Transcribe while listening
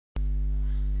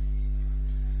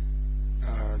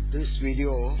This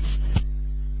video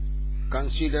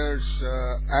considers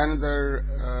another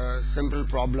simple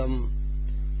problem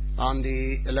on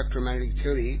the electromagnetic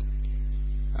theory.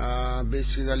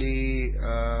 Basically,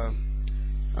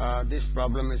 this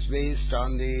problem is based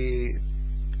on the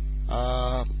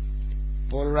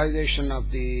polarization of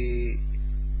the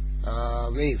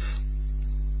wave,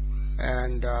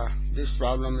 and this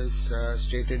problem is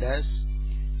stated as: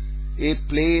 a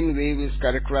plane wave is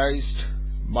characterized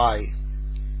by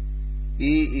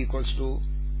E equals to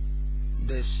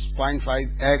this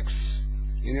 0.5x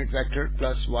unit vector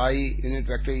plus y unit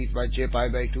vector e to the power j pi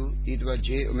by 2 e to the power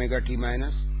j omega t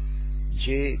minus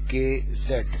j k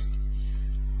z.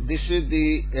 This is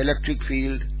the electric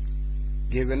field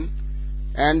given,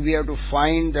 and we have to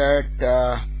find that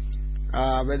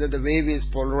whether the wave is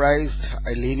polarized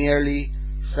linearly,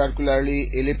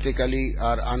 circularly, elliptically,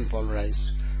 or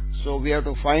unpolarized. So we have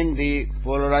to find the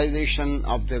polarization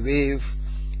of the wave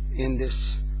in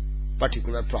this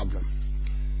particular problem.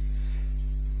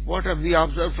 What we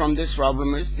observe from this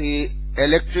problem is the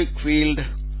electric field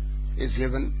is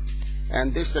given,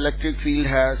 and this electric field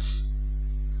has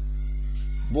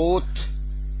both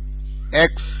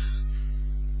x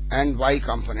and y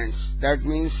components. That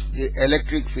means the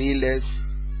electric field is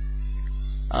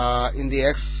in the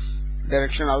x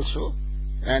direction also,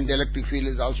 and the electric field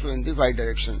is also in the y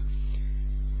direction.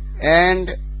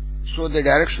 And so the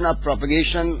direction of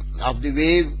propagation of the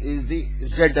wave is the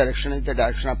z direction, is the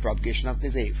direction of propagation of the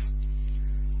wave.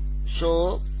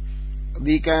 So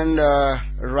we can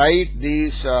write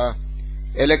these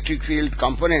electric field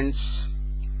components,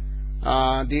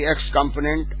 the x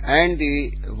component and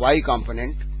the y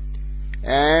component,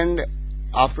 and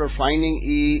after finding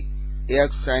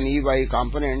Ex and Ey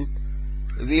component,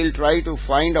 we will try to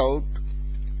find out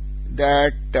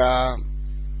that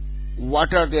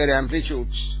what are their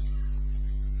amplitudes,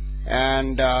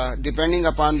 and depending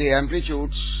upon the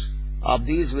amplitudes of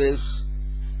these waves,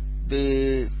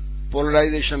 the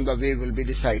polarization of the wave will be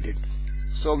decided.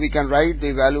 So we can write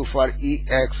the value for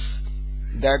Ex,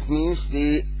 that means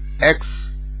the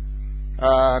x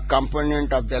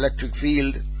component of the electric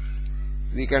field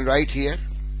we can write here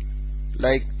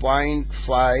like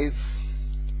 0.5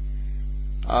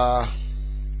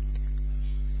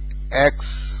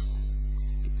 x.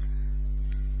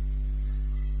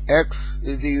 X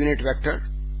is the unit vector,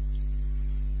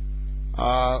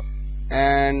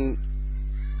 and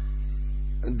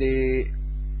the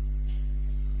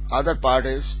other part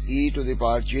is e to the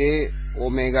power j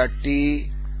omega t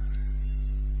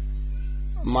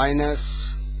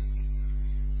minus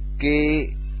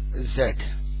k z.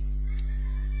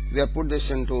 We have put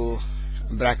this into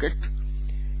bracket,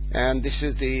 and this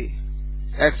is the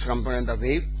x component of the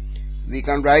wave. We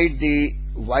can write the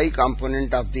y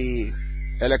component of the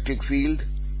electric field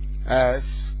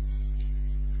as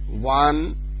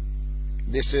 1.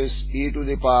 This is e to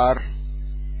the power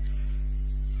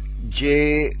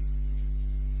j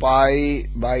pi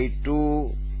by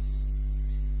 2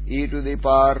 e to the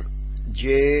power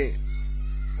j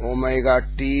omega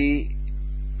t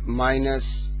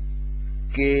minus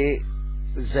k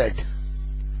z.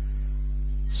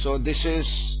 So this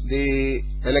is the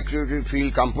electric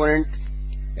field component,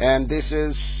 and this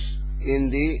is in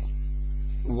the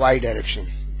y direction.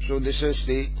 So this is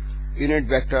the unit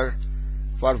vector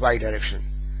for y direction.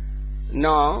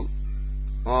 Now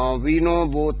we know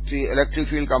both the electric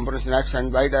field components in x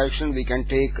and y direction. We can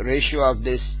take ratio of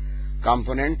this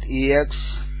component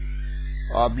Ex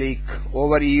oblique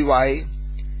over Ey,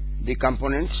 the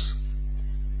components.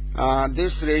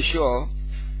 This ratio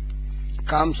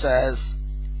comes as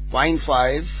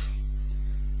 0.5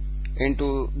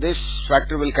 into this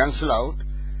factor will cancel out,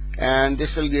 and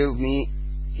this will give me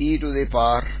e to the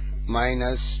power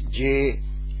minus j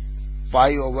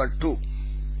pi over 2.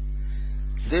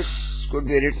 This could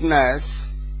be written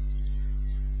as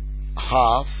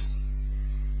half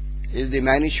is the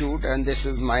magnitude, and this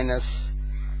is minus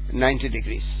 90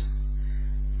 degrees.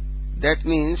 That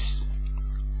means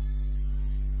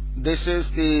this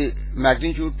is the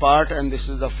magnitude part and this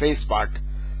is the phase part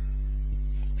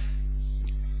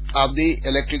of the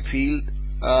electric field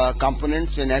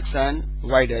components in x and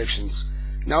y directions.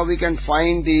 Now we can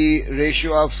find the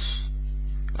ratio of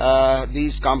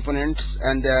these components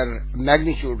and their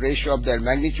magnitude, ratio of their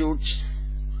magnitudes.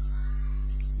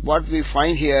 What we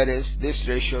find here is this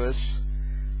ratio is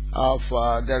of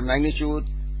their magnitude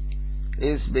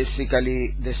is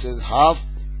basically, this is half,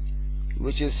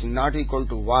 which is not equal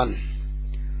to 1.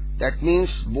 That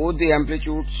means both the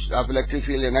amplitudes of electric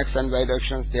field in x and y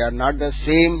directions, they are not the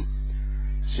same.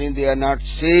 Since they are not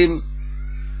same,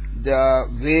 the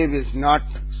wave is not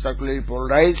circularly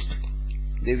polarized,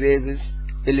 the wave is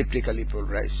elliptically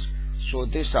polarized. So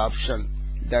this option,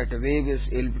 that the wave is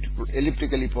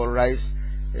elliptically polarized,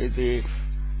 is the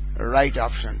right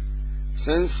option.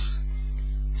 Since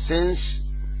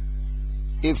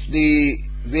if the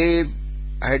wave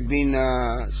had been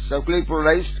circularly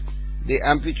polarized, the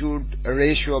amplitude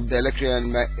ratio of the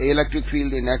electric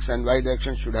field in x and y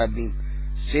direction should have been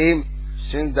same.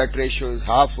 Since that ratio is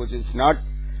half, which is not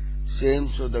same,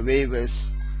 so the wave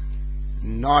is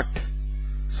not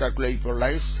circularly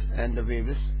polarized and the wave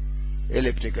is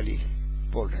elliptically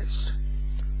polarized.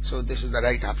 So this is the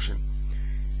right option.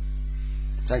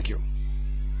 Thank you.